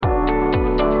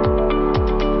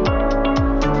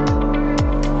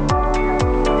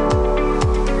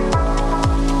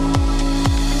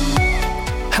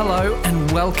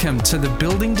Welcome to the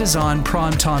Building Design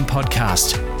Primetime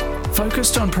Podcast,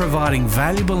 focused on providing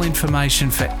valuable information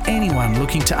for anyone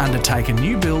looking to undertake a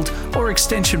new build or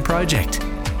extension project.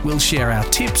 We'll share our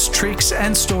tips, tricks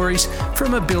and stories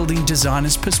from a building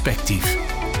designer's perspective.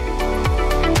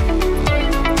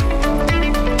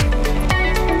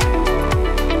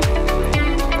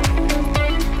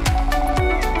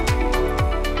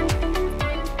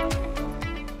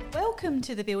 Welcome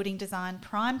to the Building Design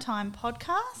Primetime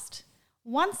Podcast.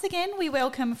 Once again, we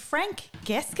welcome Frank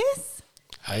Geskis.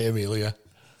 Hey, Amelia.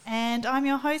 And I'm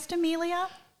your host, Amelia.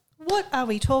 What are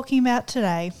we talking about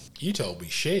today? You told me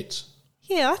sheds.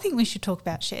 Yeah, I think we should talk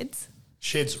about sheds.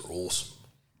 Sheds are awesome.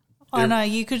 I know,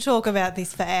 you could talk about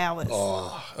this for hours.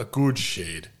 Oh, a good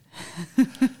shed.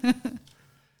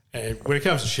 And when it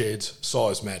comes to sheds,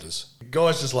 size matters.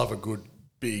 Guys just love a good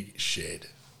big shed.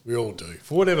 We all do.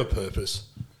 For whatever purpose.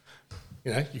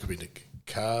 You know, you could be into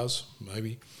cars,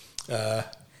 maybe.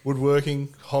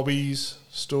 Woodworking, hobbies,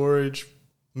 storage,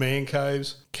 man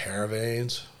caves,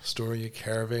 caravans, storing your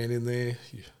caravan in there,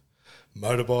 your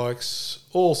motorbikes,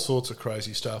 all sorts of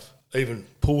crazy stuff. Even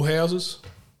pool houses.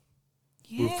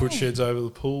 Yeah. We'll put sheds over the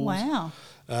pools. Wow.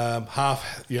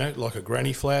 Half, like a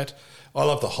granny flat. I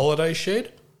love the holiday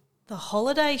shed. The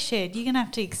holiday shed. You're going to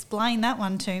have to explain that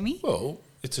one to me. Well,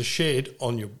 it's a shed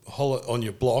on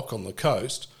your block on the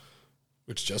coast.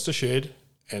 It's just a shed,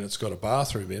 and it's got a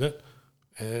bathroom in it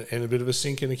and a bit of a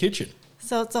sink in the kitchen.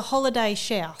 So it's a holiday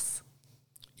house.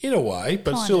 In a way,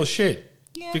 but still a shed.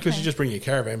 Yeah, because okay. you just bring your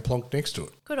caravan plonked next to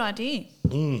it. Good idea.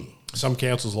 Some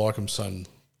councils like them, some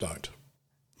don't.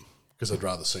 Because they'd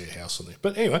rather see a house on there.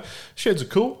 But anyway, sheds are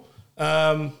cool.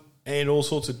 And all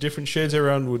sorts of different sheds.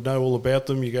 Everyone would know all about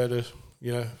them. You go to,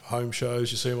 home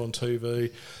shows, you see them on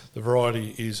TV. The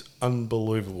variety is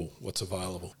unbelievable what's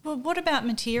available. Well, what about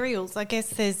materials? I guess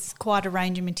there's quite a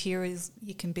range of materials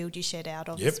you can build your shed out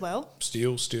of as well.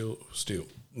 Steel.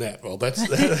 Now, well, that's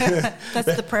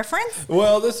that's the preference?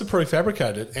 Well, that's the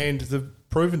prefabricated, and they've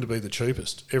proven to be the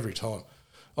cheapest every time.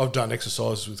 I've done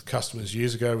exercises with customers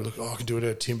years ago. We look, I can do it out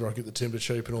of timber. I get the timber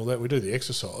cheap and all that. We do the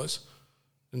exercise,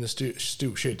 and the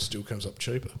steel shed still comes up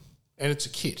cheaper. And it's a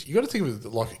kit. You've got to think of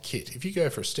it like a kit. If you go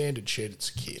for a standard shed, it's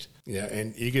a kit.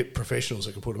 And you get professionals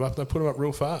that can put them up, and they put them up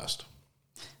real fast.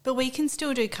 But we can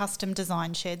still do custom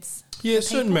design sheds. Yeah,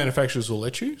 certain manufacturers will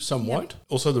let you, some won't.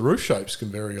 Also, the roof shapes can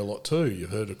vary a lot too.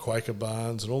 You've heard of Quaker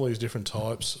barns and all these different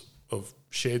types of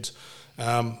sheds.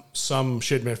 Some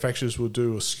shed manufacturers will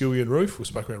do a skillion roof. We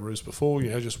spoke about roofs before,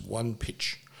 just one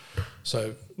pitch.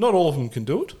 So not all of them can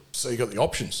do it. So you've got the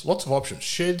options, lots of options.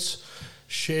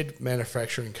 Shed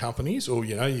manufacturing companies or,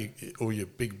 all your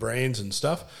big brands and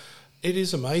stuff, it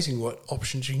is amazing what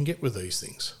options you can get with these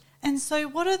things. And so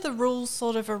what are the rules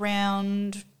sort of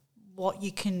around what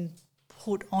you can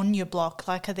put on your block?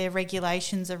 Like, are there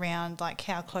regulations around, like,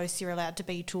 how close you're allowed to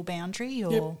be to a boundary?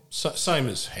 Or Yep. Same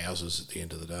as houses at the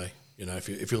end of the day, if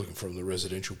you're looking from the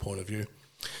residential point of view.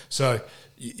 So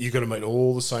you've got to meet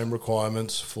all the same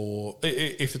requirements for,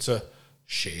 if it's a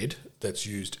shed that's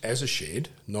used as a shed,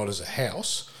 not as a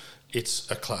house,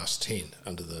 it's a Class 10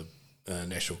 under the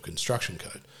National Construction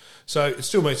Code. So it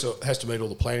still has to meet all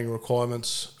the planning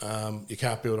requirements. You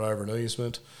can't build over an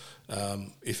easement.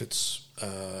 If it's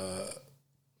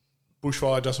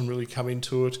bushfire, doesn't really come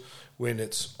into it. When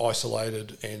it's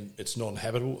isolated and it's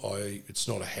non-habitable, i.e. it's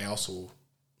not a house or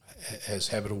has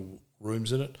habitable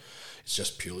rooms in it, it's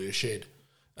just purely a shed.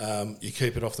 You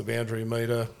keep it off the boundary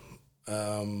metre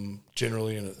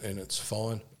generally, and it's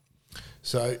fine.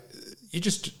 So you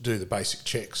just do the basic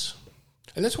checks.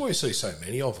 And that's why you see so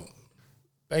many of them.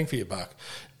 Bang for your buck.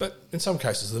 But in some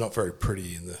cases, they're not very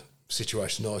pretty in the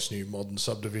situation. Nice new modern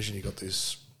subdivision. You've got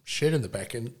this shed in the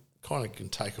back and kind of can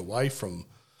take away from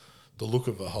the look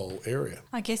of a whole area.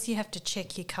 I guess you have to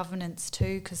check your covenants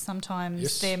too, because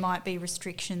sometimes there might be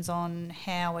restrictions on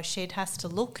how a shed has to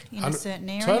look in a certain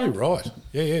area. Totally right.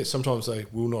 Yeah. Sometimes they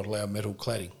will not allow metal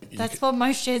cladding. That's what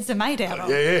most sheds are made out of.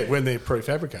 Yeah. When they're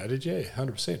prefabricated,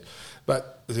 100%.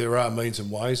 But there are means and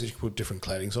ways that you can put different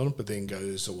claddings on it, but then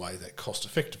goes away that cost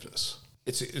effectiveness.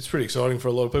 It's pretty exciting for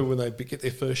a lot of people when they get their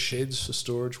first sheds for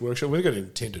storage workshop. When they've got an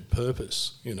intended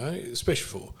purpose, especially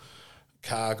for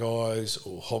car guys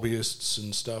or hobbyists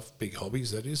and stuff, big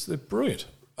hobbies that is, they're brilliant.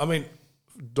 I mean,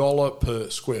 $1 per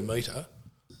square metre,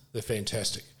 they're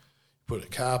fantastic. You put a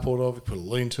carport on, you put a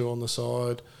lean-to on the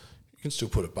side, you can still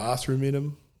put a bathroom in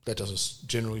them. That doesn't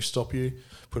generally stop you.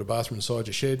 Put a bathroom inside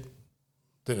your shed,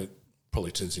 then it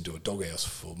probably turns into a doghouse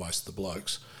for most of the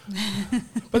blokes.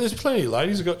 But there's plenty of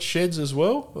ladies who've got sheds as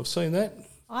well. I've seen that.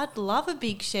 I'd love a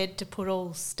big shed to put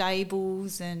all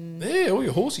stables and Yeah, all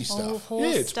your horsey all stuff. horse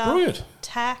Yeah, it's stuff, brilliant.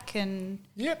 tack and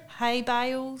Yep, hay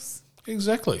bales.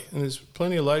 exactly. And there's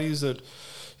plenty of ladies that,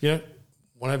 want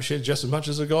to have a shed just as much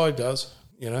as a guy does.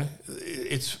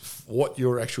 It's what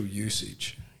your actual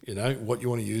usage, what you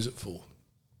want to use it for.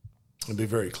 And be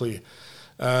very clear.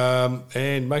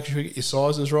 And making sure you get your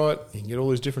sizes right. You can get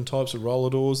all these different types of roller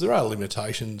doors. There are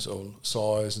limitations on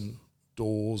size and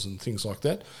doors and things like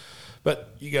that.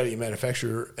 But you go to your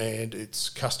manufacturer and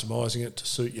it's customising it to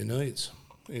suit your needs.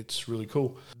 It's really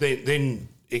cool. Then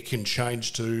it can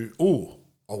change to,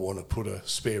 I want to put a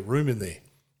spare room in there,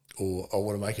 or I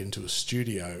want to make it into a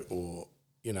studio, or,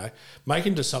 make it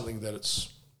into something that it's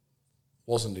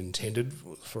wasn't intended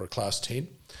for a class 10,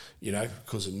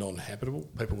 because of non-habitable.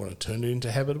 People want to turn it into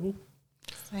habitable.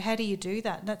 So how do you do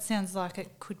that? That sounds like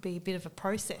it could be a bit of a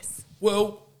process.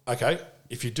 Well, okay,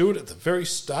 if you do it at the very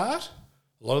start,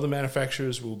 a lot of the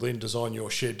manufacturers will then design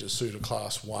your shed to suit a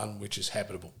class 1, which is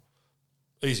habitable.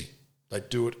 Easy. They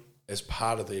do it as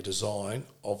part of their design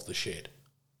of the shed.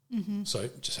 Mm-hmm. So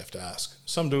you just have to ask.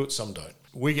 Some do it, some don't.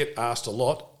 We get asked a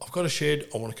lot, I've got a shed,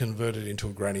 I want to convert it into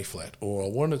a granny flat, or I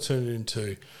want to turn it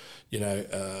into,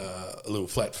 a little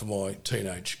flat for my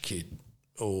teenage kid,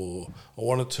 or I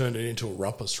want to turn it into a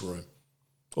rumpus room.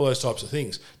 All those types of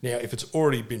things. Now, if it's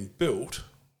already been built,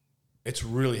 it's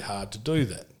really hard to do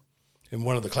that. And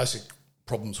one of the classic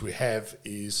problems we have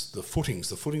is the footings.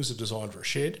 The footings are designed for a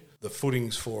shed. The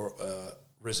footings for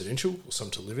residential, or some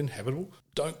to live in, habitable,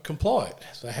 don't comply.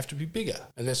 They have to be bigger.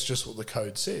 And that's just what the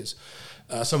code says.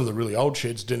 Some of the really old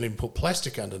sheds didn't even put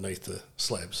plastic underneath the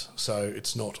slabs, so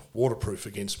it's not waterproof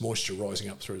against moisture rising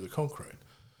up through the concrete.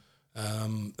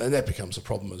 And that becomes a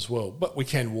problem as well. But we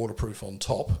can waterproof on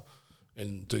top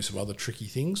and do some other tricky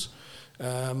things.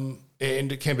 And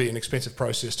it can be an expensive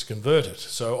process to convert it.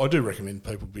 So I do recommend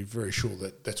people be very sure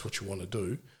that that's what you want to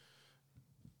do,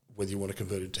 whether you want to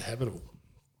convert it to habitable.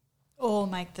 Or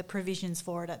make the provisions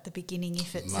for it at the beginning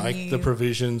if it's Make the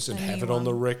provisions and have it on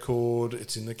the one. record.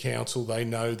 It's in the council. They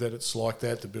know that it's like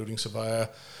that, the building surveyor.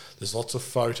 There's lots of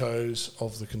photos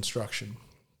of the construction.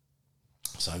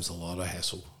 Saves a lot of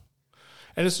hassle.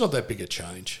 And it's not that big a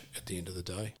change at the end of the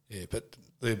day. Yeah, but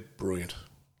they're brilliant.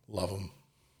 Love them.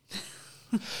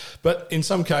 But in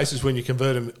some cases, when you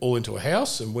convert them all into a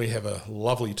house, and we have a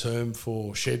lovely term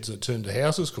for sheds that turn to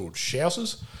houses called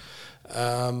shouses,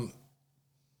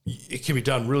 it can be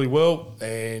done really well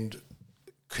and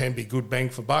can be good bang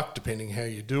for buck depending how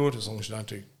you do it, as long as you don't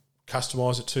do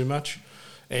customise it too much,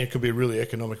 and it could be a really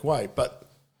economic way. But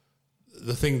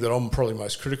the thing that I'm probably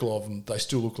most critical of them, they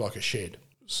still look like a shed.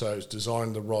 So it's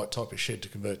designing the right type of shed to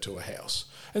convert to a house.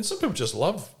 And some people just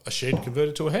love a shed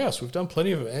converted to a house. We've done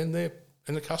plenty of it, and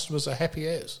the customers are happy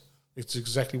as. It's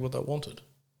exactly what they wanted.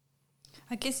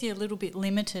 I guess you're a little bit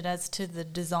limited as to the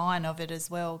design of it as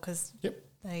well, because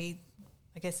I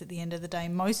guess at the end of the day,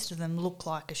 most of them look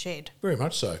like a shed. Very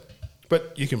much so.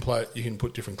 But you can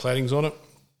put different claddings on it.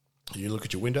 You look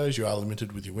at your windows, you are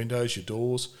limited with your windows, your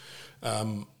doors.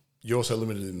 You're also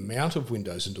limited in the amount of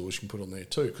windows and doors you can put on there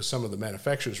too, because some of the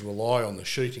manufacturers rely on the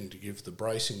sheeting to give the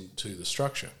bracing to the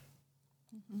structure.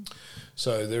 Mm-hmm.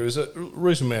 So there is a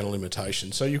reasonable amount of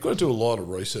limitation. So you've got to do a lot of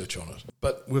research on it.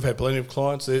 But we've had plenty of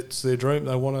clients, it's their dream,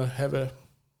 they want to have a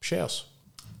shouse.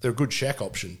 They're a good shack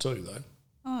option too, though.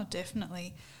 Oh,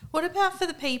 definitely. What about for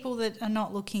the people that are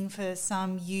not looking for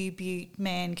some U-Butte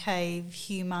man cave,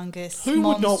 humongous Who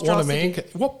would not want a man monstrosity?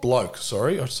 cave? What bloke,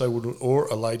 sorry, I'd say, or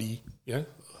a lady,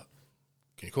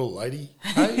 can you call it lady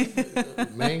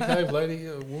cave? Man cave, lady,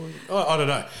 woman? I don't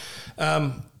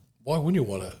know. Why wouldn't you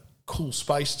want a cool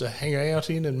space to hang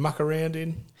out in and muck around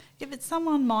in? Yeah, but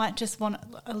someone might just want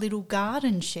a little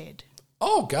garden shed.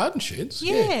 Oh, garden sheds?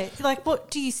 Yeah. Like, what,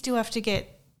 do you still have to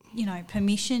get,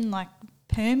 permission, like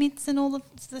permits and all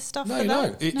the stuff for that?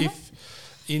 No. If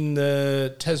in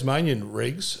the Tasmanian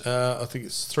regs, I think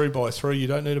it's 3x3, you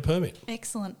don't need a permit.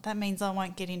 Excellent. That means I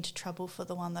won't get into trouble for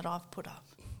the one that I've put up.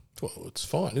 Well, it's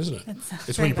fine, isn't it?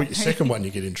 It's when you put your second one you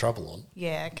get in trouble on.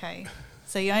 Yeah, okay.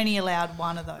 So you only allowed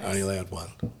one of those. Only allowed one.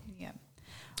 Yeah.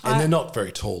 And they're not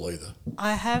very tall either.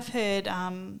 I have heard,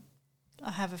 I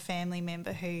have a family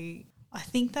member who, I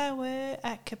think they were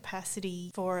at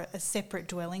capacity for a separate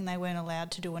dwelling. They weren't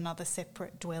allowed to do another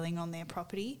separate dwelling on their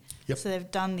property. Yep. So they've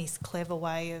done this clever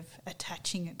way of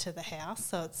attaching it to the house.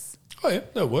 So it's... Oh, yeah,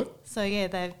 that'll work. So, yeah,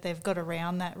 they've got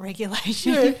around that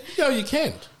regulation. Yeah, you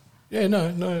can. Yeah,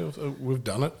 no, we've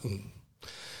done it. And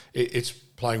it's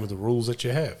playing with the rules that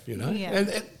you have, Yeah. And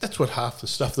that's what half the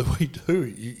stuff that we do.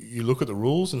 You look at the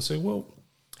rules and say, well,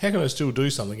 how can I still do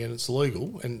something and it's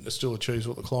legal and it still achieves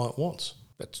what the client wants?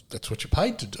 That's what you're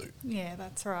paid to do. Yeah,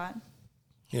 that's right.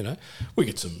 You know, we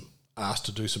get asked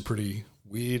to do some pretty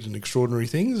weird and extraordinary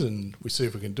things, and we see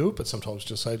if we can do it, but sometimes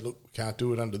just say, look, we can't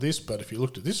do it under this, but if you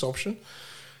looked at this option,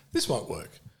 this might work.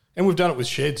 And we've done it with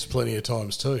sheds plenty of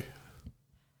times too.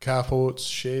 Carports,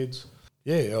 sheds.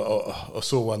 Yeah, I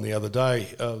saw one the other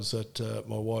day. I was at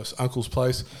my wife's uncle's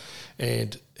place,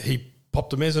 and he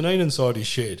popped a mezzanine inside his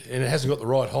shed, and it hasn't got the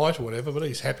right height or whatever, but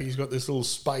he's happy. He's got this little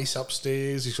space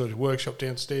upstairs. He's got his workshop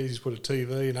downstairs. He's put a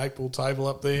TV, an 8-ball table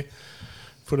up there,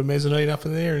 put a mezzanine up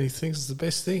in there, and he thinks it's the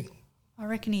best thing. I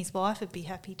reckon his wife would be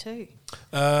happy too.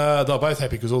 They're both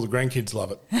happy because all the grandkids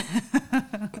love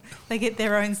it. They get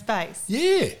their own space.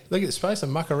 Yeah, they get space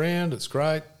and muck around. It's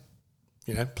great.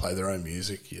 You know, play their own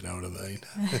music, you know what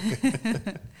I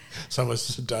mean? Some of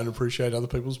us don't appreciate other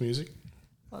people's music.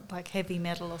 What, like heavy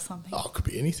metal or something? Oh, it could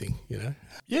be anything, you know.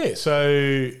 Yeah,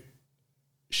 so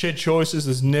shed choices,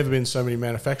 there's never been so many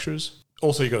manufacturers.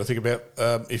 Also, you've got to think about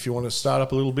if you want to start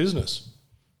up a little business.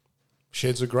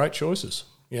 Sheds are great choices.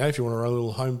 You know, if you want to run a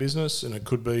little home business, and it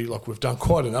could be, like we've done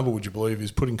quite a number, would you believe,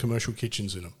 is putting commercial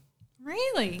kitchens in them.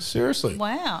 Really? Seriously.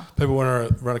 Wow. People want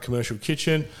to run a commercial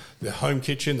kitchen, their home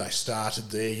kitchen, they started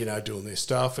there, you know, doing their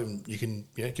stuff, and you can,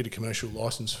 you know, get a commercial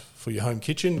license for your home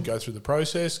kitchen, go through the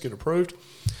process, get approved,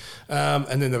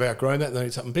 and then they've outgrown that and they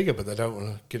need something bigger, but they don't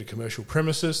want to get a commercial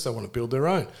premises, they want to build their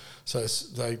own. So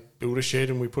they build a shed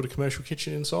and we put a commercial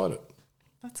kitchen inside it.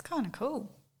 That's kind of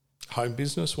cool. Home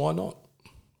business, why not?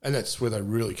 And that's where they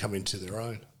really come into their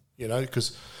own, you know,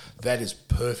 because that is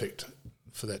perfect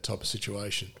for that type of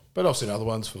situation. But I've seen other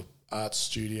ones for art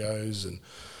studios and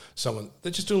someone,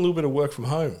 they're just doing a little bit of work from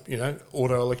home, you know,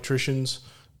 auto electricians,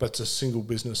 but it's a single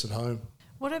business at home.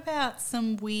 What about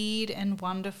some weird and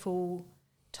wonderful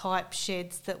type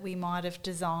sheds that we might have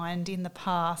designed in the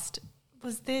past?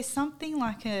 Was there something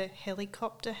like a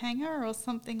helicopter hangar or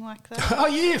something like that? Oh,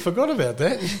 yeah, forgot about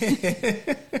that.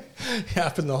 Yeah.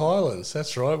 Up in the Highlands,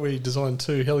 that's right. We designed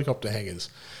 2 helicopter hangars.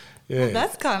 Yeah. Well,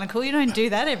 that's kind of cool. You don't do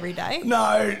that every day.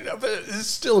 No, but it's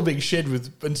still a big shed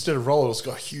with, instead of roller, it's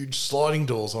got huge sliding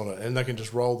doors on it, and they can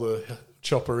just roll the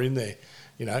chopper in there,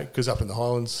 you know, because up in the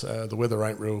Highlands, the weather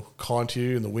ain't real kind to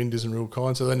you and the wind isn't real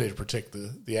kind, so they need to protect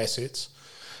the assets.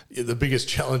 Yeah, the biggest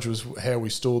challenge was how we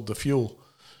stored the fuel.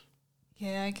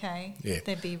 Yeah, okay. Yeah.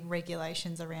 There'd be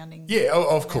regulations surrounding. Yeah,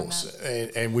 of course,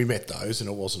 and we met those, and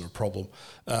it wasn't a problem.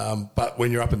 But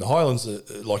when you're up in the Highlands,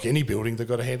 like any building, they've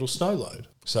got to handle snow load.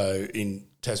 So in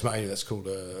Tasmania, that's called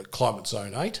a climate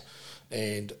zone 8,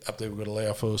 and up there we've got to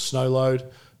allow for snow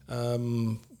load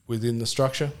within the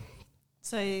structure.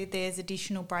 So there's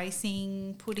additional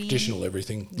bracing put in? Additional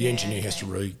everything. The engineer has to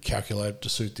recalculate to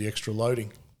suit the extra loading.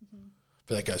 Mm-hmm.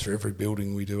 But that goes for every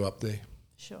building we do up there.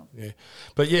 Sure. Yeah.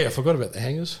 But yeah, I forgot about the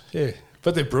hangars. Yeah.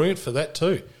 But they're brilliant for that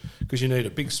too, because you need a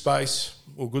big space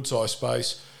or good sized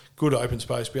space, good open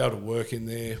space, be able to work in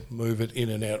there, move it in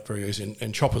and out very easy.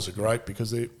 And choppers are great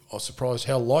because I was surprised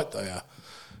how light they are.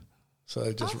 So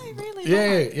they just, are they really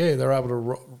light? Yeah, they're able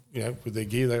to, you know, with their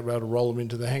gear, they're able to roll them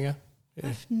into the hangar. Yeah.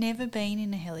 I've never been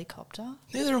in a helicopter.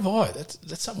 Neither have I.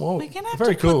 That's something We're going to have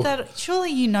very to cool. put that. Surely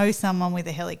you know someone with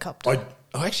a helicopter.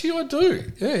 I do.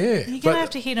 Yeah. You're going to have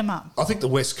to hit them up. I think the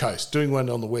West Coast, doing one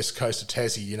on the West Coast of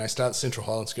Tassie, you know, start Central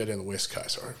Highlands, go down the West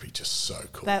Coast, it would be just so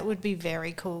cool. That would be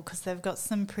very cool because they've got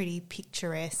some pretty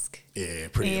picturesque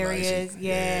pretty areas. amazing.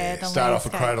 Yeah, the start off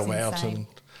at landscape's Cradle insane. Mountain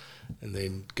and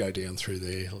then go down through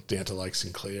there, down to Lake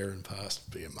Sinclair and past.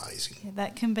 It'd be amazing. Yeah,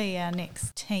 that can be our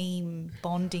next team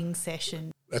bonding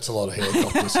session. That's a lot of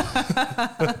helicopters.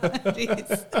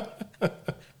 It is.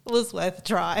 It was worth a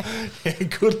try. Yeah,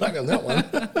 good luck on that one.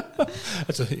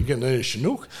 You're going to need a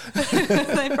Chinook.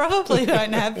 They probably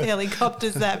don't have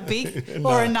helicopters that big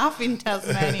or enough in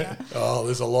Tasmania. Oh,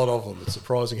 there's a lot of them. It's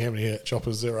surprising how many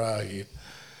choppers there are here.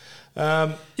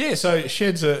 So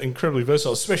sheds are incredibly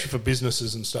versatile, especially for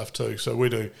businesses and stuff too. So we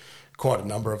do quite a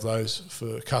number of those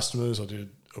for customers.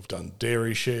 I've done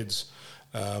dairy sheds.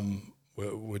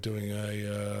 We're doing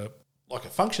a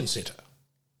function centre,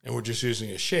 and we're just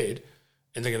using a shed,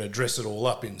 and they're going to dress it all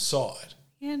up inside.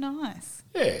 Yeah, nice.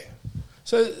 Yeah.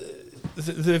 So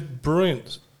they're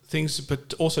brilliant things,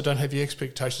 but also don't have your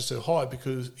expectations so high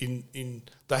because in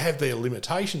they have their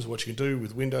limitations, what you can do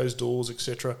with windows, doors,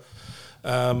 etc.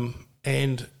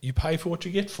 And you pay for what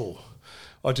you get for.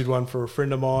 I did one for a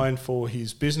friend of mine for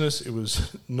his business. It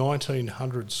was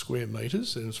 1,900 square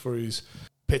metres, and it was for his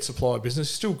pet supply business.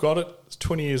 He still got it. It's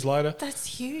 20 years later. That's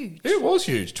huge. It was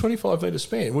huge, 25 metre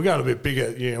span. We're going a bit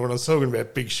bigger, you know, when I was talking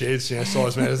about big sheds, you know,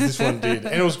 size matters, this one did.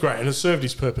 And it was great, and it served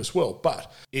its purpose well,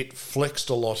 but it flexed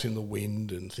a lot in the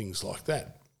wind and things like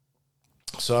that.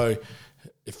 So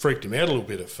It freaked him out a little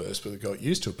bit at first, but they got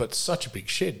used to it. But it's such a big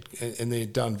shed, and they're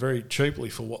done very cheaply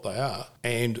for what they are,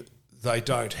 and they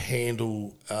don't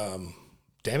handle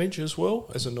damage as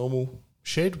well as a normal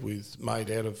shed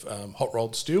made out of hot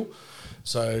rolled steel.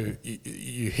 So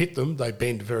you hit them, they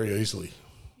bend very easily.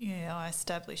 Yeah, I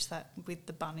established that with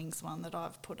the Bunnings one that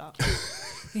I've put up.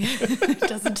 It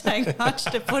doesn't take much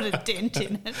to put a dent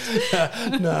in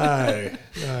it. No.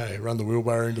 Run the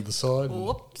wheelbarrow into the side.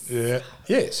 Whoops. Yeah.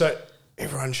 So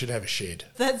everyone should have a shed.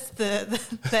 That's the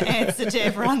answer to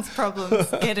everyone's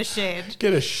problems. Get a shed.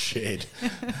 Get a shed.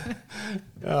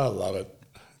 I love it.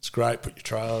 It's great. Put your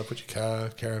trailer, put your car,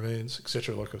 caravans,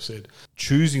 etc. Like I've said.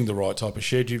 Choosing the right type of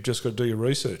shed, you've just got to do your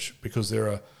research, because there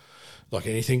are, like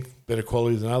anything, better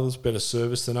quality than others, better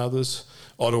service than others.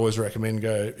 I'd always recommend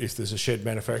if there's a shed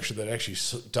manufacturer that actually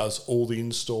does all the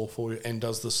install for you and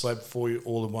does the slab for you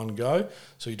all in one go,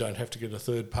 so you don't have to get a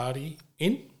third party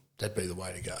in, that'd be the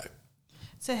way to go.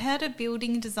 So how do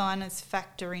building designers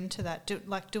factor into that?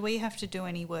 Do we have to do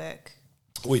any work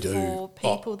We do. for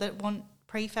people that want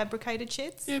prefabricated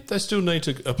sheds? Yeah, they still need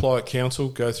to apply at council,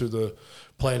 go through the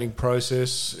planning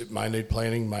process. It may need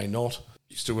planning, may not.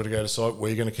 You still got to go to site where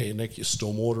you're going to connect your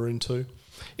stormwater into.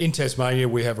 In Tasmania,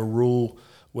 we have a rule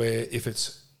where if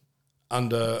it's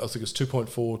under, I think it's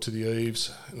 2.4 to the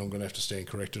eaves, and I'm going to have to stand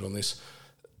corrected on this,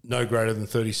 no greater than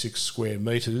 36 square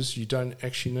metres, you don't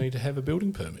actually need to have a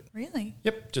building permit. Really?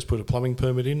 Yep, just put a plumbing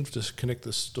permit in to connect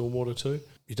the stormwater to.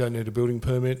 You don't need a building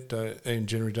permit, and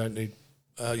generally don't need.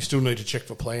 You still need to check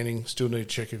for planning. Still need to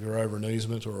check if you're over an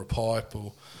easement or a pipe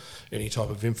or any type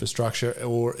of infrastructure,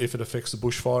 or if it affects the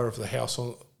bushfire of the house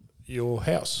on your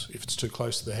house, if it's too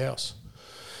close to the house.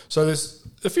 So there's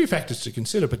a few factors to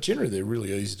consider, but generally they're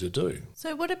really easy to do.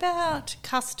 So what about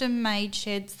custom-made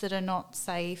sheds that are not,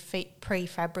 say,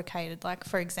 prefabricated? Like,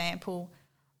 for example,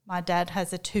 my dad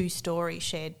has a 2-storey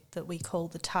shed that we call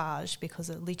the Taj, because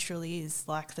it literally is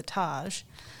like the Taj,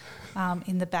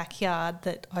 in the backyard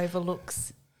that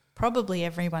overlooks probably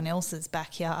everyone else's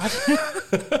backyard,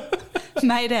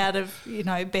 made out of,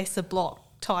 Besser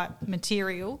block type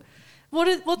material.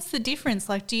 What's the difference?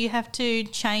 Like, do you have to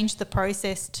change the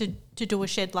process to do a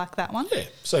shed like that one? Yeah,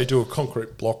 so you do a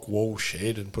concrete block wall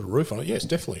shed and put a roof on it. Yes,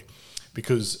 definitely,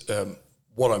 because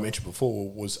what I mentioned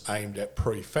before was aimed at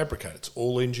prefabricated. It's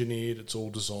all engineered, it's all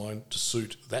designed to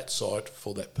suit that site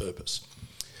for that purpose.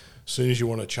 As soon as you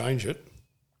want to change it,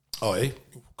 i.e.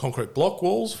 concrete block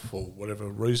walls, for whatever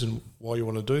reason why you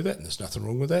want to do that, and there's nothing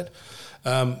wrong with that,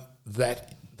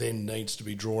 that then needs to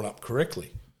be drawn up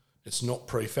correctly. It's not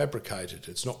prefabricated,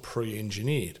 it's not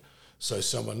pre-engineered. So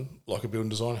someone, like a building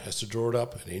designer, has to draw it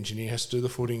up, an engineer has to do the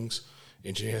footings,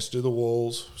 engineer has to do the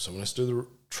walls, someone has to do the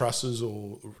trusses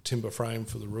or timber frame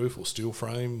for the roof or steel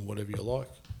frame, whatever you like.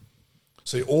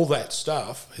 So all that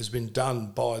stuff has been done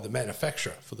by the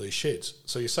manufacturer for these sheds.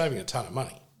 So you're saving a ton of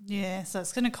money. Yeah, so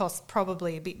it's going to cost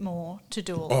probably a bit more to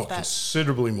do all of that.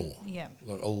 Considerably more. Yeah.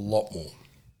 Like a lot more.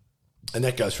 And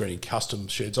that goes for any custom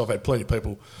sheds. I've had plenty of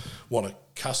people want a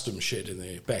custom shed in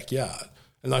their backyard,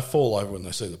 and they fall over when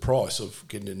they see the price of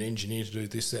getting an engineer to do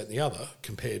this, that and the other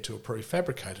compared to a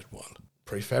prefabricated one.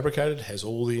 Prefabricated has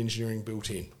all the engineering built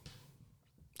in.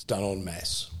 It's done en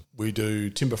masse. We do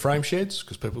timber frame sheds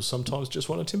because people sometimes just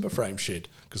want a timber frame shed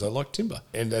because they like timber.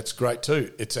 And that's great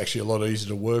too. It's actually a lot easier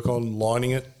to work on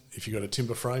lining it. If you've got a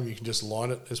timber frame, you can just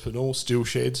line it as per normal. Steel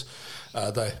sheds,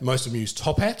 most of them use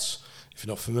top hats. If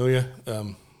you're not familiar,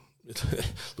 it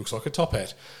looks like a top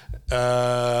hat.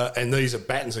 And these are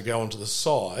battens that go onto the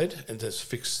side and just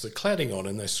fix the cladding on,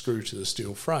 and they screw to the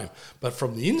steel frame. But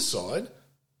from the inside,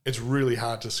 it's really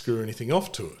hard to screw anything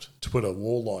off to it, to put a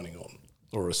wall lining on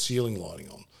or a ceiling lining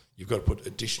on. You've got to put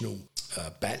additional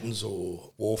battens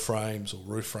or wall frames or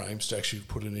roof frames to actually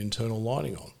put an internal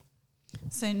lining on.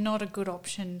 So not a good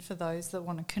option for those that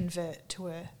want to convert to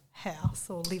a house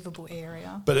or livable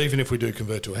area. But even if we do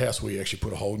convert to a house, we actually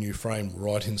put a whole new frame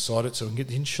right inside it so we can get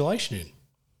the insulation in.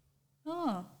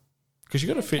 Oh. Because you've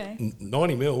got to fit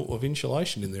 90 mil of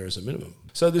insulation in there as a minimum.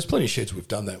 So there's plenty of sheds we've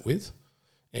done that with,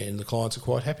 and the clients are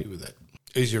quite happy with that.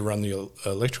 Easier to run the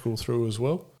electrical through as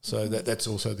well. So that's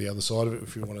also the other side of it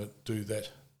if you want to do that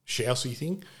shousey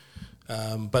thing.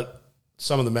 But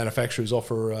some of the manufacturers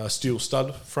offer steel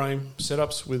stud frame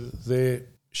setups with their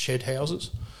shed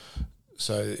houses.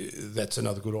 So that's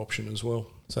another good option as well.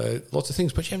 So lots of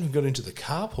things, but you haven't got into the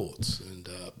carports and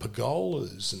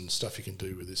pergolas and stuff you can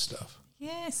do with this stuff.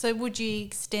 Yeah, so would you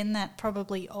extend that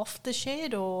probably off the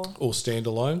shed or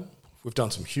standalone? We've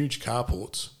done some huge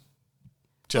carports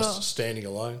just standing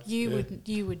alone.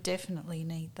 You would definitely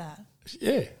need that.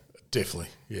 Yeah, Definitely,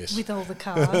 yes. with all the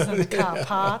cars and the car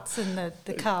parts and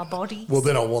the car bodies. Well,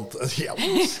 then I want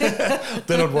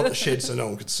then I'd want the shed so no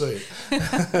one could see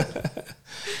it.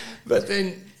 But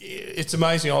then it's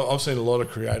amazing. I've seen a lot of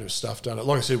creative stuff done.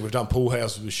 Like I said, we've done pool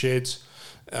houses with sheds,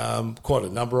 quite a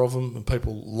number of them, and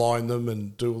people line them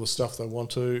and do all the stuff they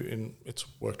want to, and it's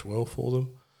worked well for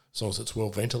them as long as it's well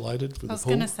ventilated with the pool. I was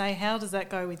going to say, how does that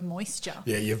go with moisture?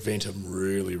 Yeah, you vent them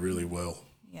really, really well.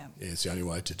 Yeah. Yeah, it's the only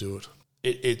way to do it.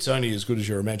 It's only as good as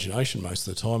your imagination most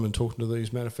of the time in talking to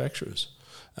these manufacturers.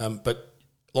 But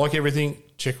like everything,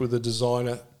 check with the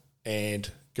designer and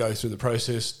go through the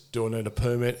process. Do I need a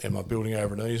permit? Am I building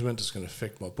over an easement? It's going to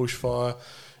affect my bushfire.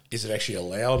 Is it actually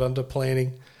allowed under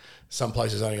planning? Some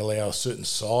places only allow a certain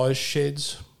size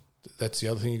sheds. That's the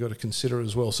other thing you've got to consider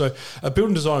as well. So a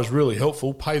building designer is really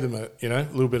helpful. Pay them a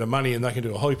little bit of money and they can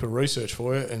do a whole heap of research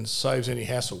for you and saves any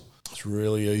hassle. It's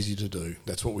really easy to do.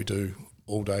 That's what we do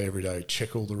all day, every day.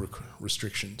 Check all the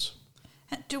restrictions.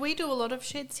 Do we do a lot of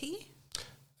sheds here?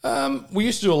 We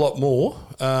used to do a lot more,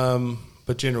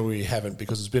 but generally we haven't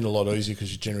because it's been a lot easier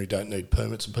because you generally don't need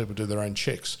permits and people do their own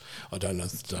checks. I don't know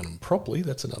if they've done them properly.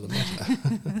 That's another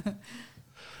matter.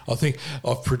 I think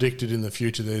I've predicted in the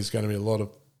future there's going to be a lot of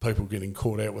people getting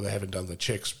caught out where they haven't done the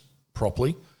checks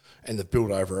properly and they've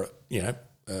built over a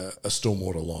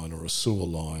stormwater line or a sewer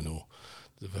line or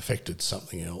they've affected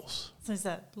something else. So is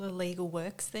that illegal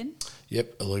works then?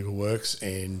 Yep, illegal works,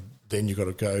 and then you've got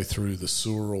to go through the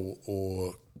sewer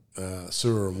or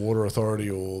sewer and water authority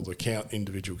or the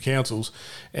individual councils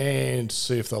and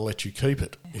see if they'll let you keep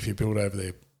it if you build over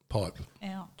their pipe.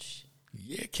 Ouch.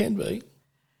 Yeah, it can be.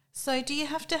 So do you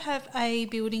have to have a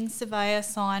building surveyor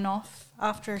sign off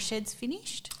after a shed's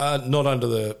finished? Not under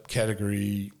the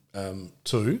category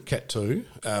 2, Cat 2,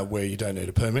 where you don't need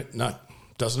a permit. No.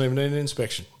 Doesn't even need an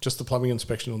inspection, just the plumbing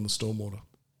inspection on the stormwater.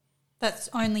 That's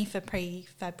only for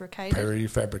prefabricated?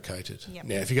 Prefabricated. Yep.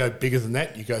 Now, if you go bigger than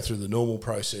that, you go through the normal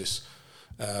process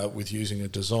with using a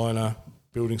designer,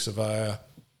 building surveyor,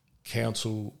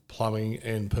 council, plumbing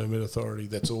and permit authority.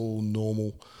 That's all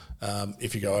normal.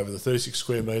 If you go over the 36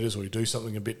 square metres or you do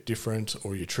something a bit different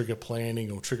or you trigger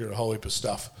planning or trigger a whole heap of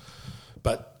stuff,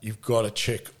 but you've got to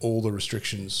check all the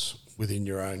restrictions within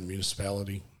your own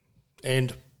municipality,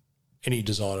 and any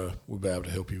designer will be able to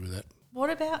help you with that.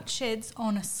 What about sheds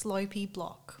on a slopey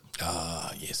block?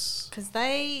 Ah, yes. Because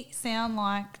they sound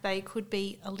like they could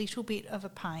be a little bit of a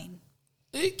pain.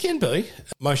 It can be.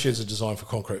 Most sheds are designed for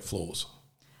concrete floors.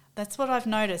 That's what I've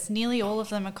noticed. Nearly all of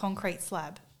them are concrete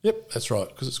slab. Yep, that's right,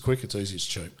 because it's quick, it's easy, it's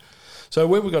cheap. So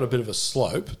when we've got a bit of a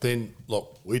slope, then,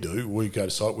 look, we go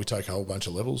to site, we take a whole bunch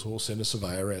of levels, we'll send a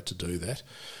surveyor out to do that,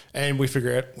 and we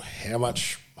figure out how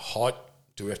much height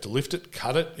do we have to lift it,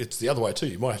 cut it. It's the other way too.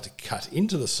 You might have to cut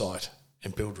into the site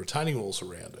and build retaining walls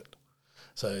around it.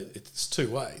 So it's two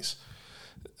ways.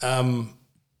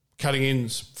 Cutting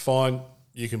in's fine.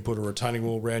 You can put a retaining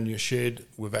wall around your shed.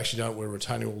 We've actually done it where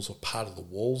retaining walls are part of the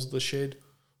walls of the shed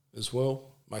as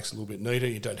well. Makes it a little bit neater.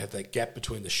 You don't have that gap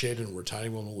between the shed and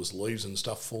retaining wall and all those leaves and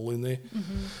stuff fall in there.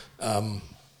 Mm-hmm.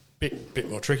 Bit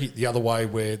more tricky. The other way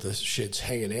where the shed's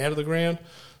hanging out of the ground,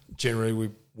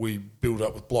 generally we build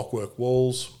up with blockwork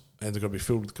walls and they've got to be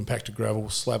filled with compacted gravel,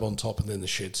 slab on top, and then the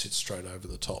shed sits straight over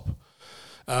the top.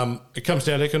 It comes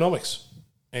down to economics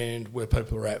and where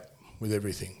people are at with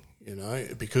everything,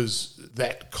 because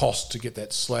that cost to get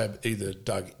that slab either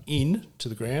dug in to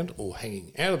the ground or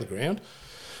hanging out of the ground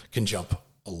can jump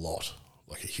a lot,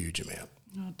 like a huge amount.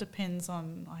 It depends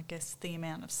on, I guess, the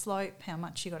amount of slope, how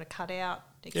much you got to cut out,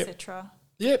 etc.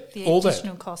 Yep, the all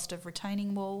additional that. cost of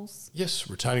retaining walls. Yes,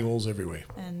 retaining walls everywhere.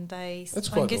 And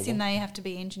That's I'm guessing normal. they have to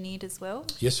be engineered as well?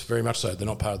 Yes, very much so. They're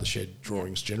not part of the shed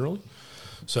drawings generally,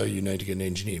 so you need to get an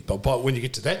engineer. But when you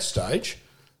get to that stage,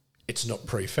 it's not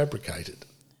prefabricated.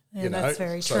 Yeah, that's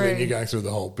very so true. Then you're going through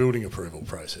the whole building approval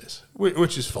process,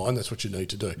 which is fine. That's what you need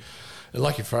to do. And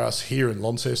lucky for us here in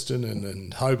Launceston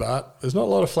and Hobart, there's not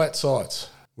a lot of flat sites.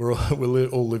 We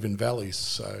all live in valleys,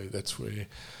 so that's where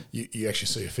you actually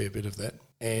see a fair bit of that.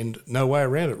 And no way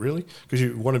around it, really, because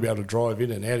you want to be able to drive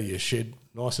in and out of your shed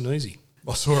nice and easy.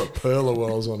 I saw a perler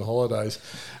while I was on holidays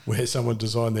where someone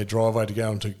designed their driveway to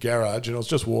go into a garage, and I was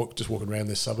just walking around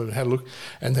this suburb and had a look,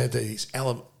 and they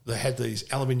had these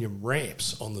aluminium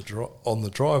ramps on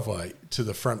the driveway to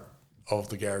the front of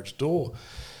the garage door.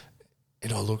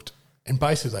 And I looked, and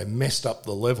basically they messed up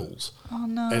the levels. Oh,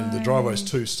 no. And the driveway's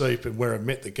too steep, and where it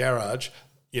met the garage,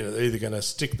 they're either going to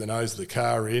stick the nose of the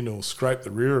car in or scrape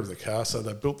the rear of the car. So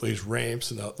they built these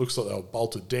ramps, and it looks like they were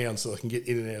bolted down so they can get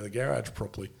in and out of the garage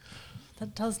properly.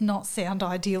 That does not sound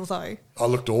ideal, though. I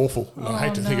looked awful. I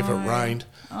hate to think if it rained.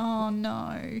 Oh,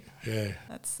 no. Yeah.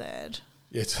 That's sad.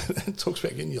 Yeah, it talks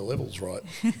about getting your levels right.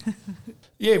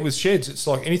 Yeah, with sheds, it's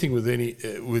like anything with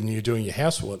when you're doing your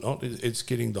house or whatnot, it's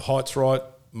getting the heights right,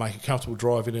 make a comfortable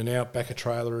drive in and out, back a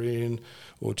trailer in,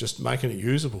 or just making it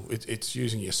usable. It's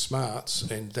using your smarts,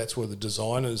 and that's where the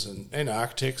designers and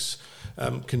architects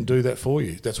can do that for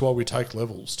you. That's why we take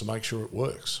levels, to make sure it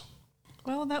works.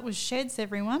 Well, that was sheds,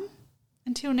 everyone.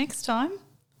 Until next time,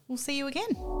 we'll see you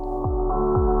again.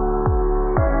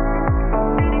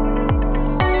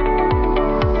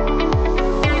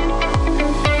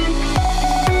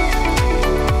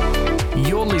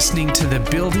 You're listening to the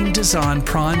Building Design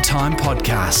Prime Time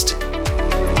podcast.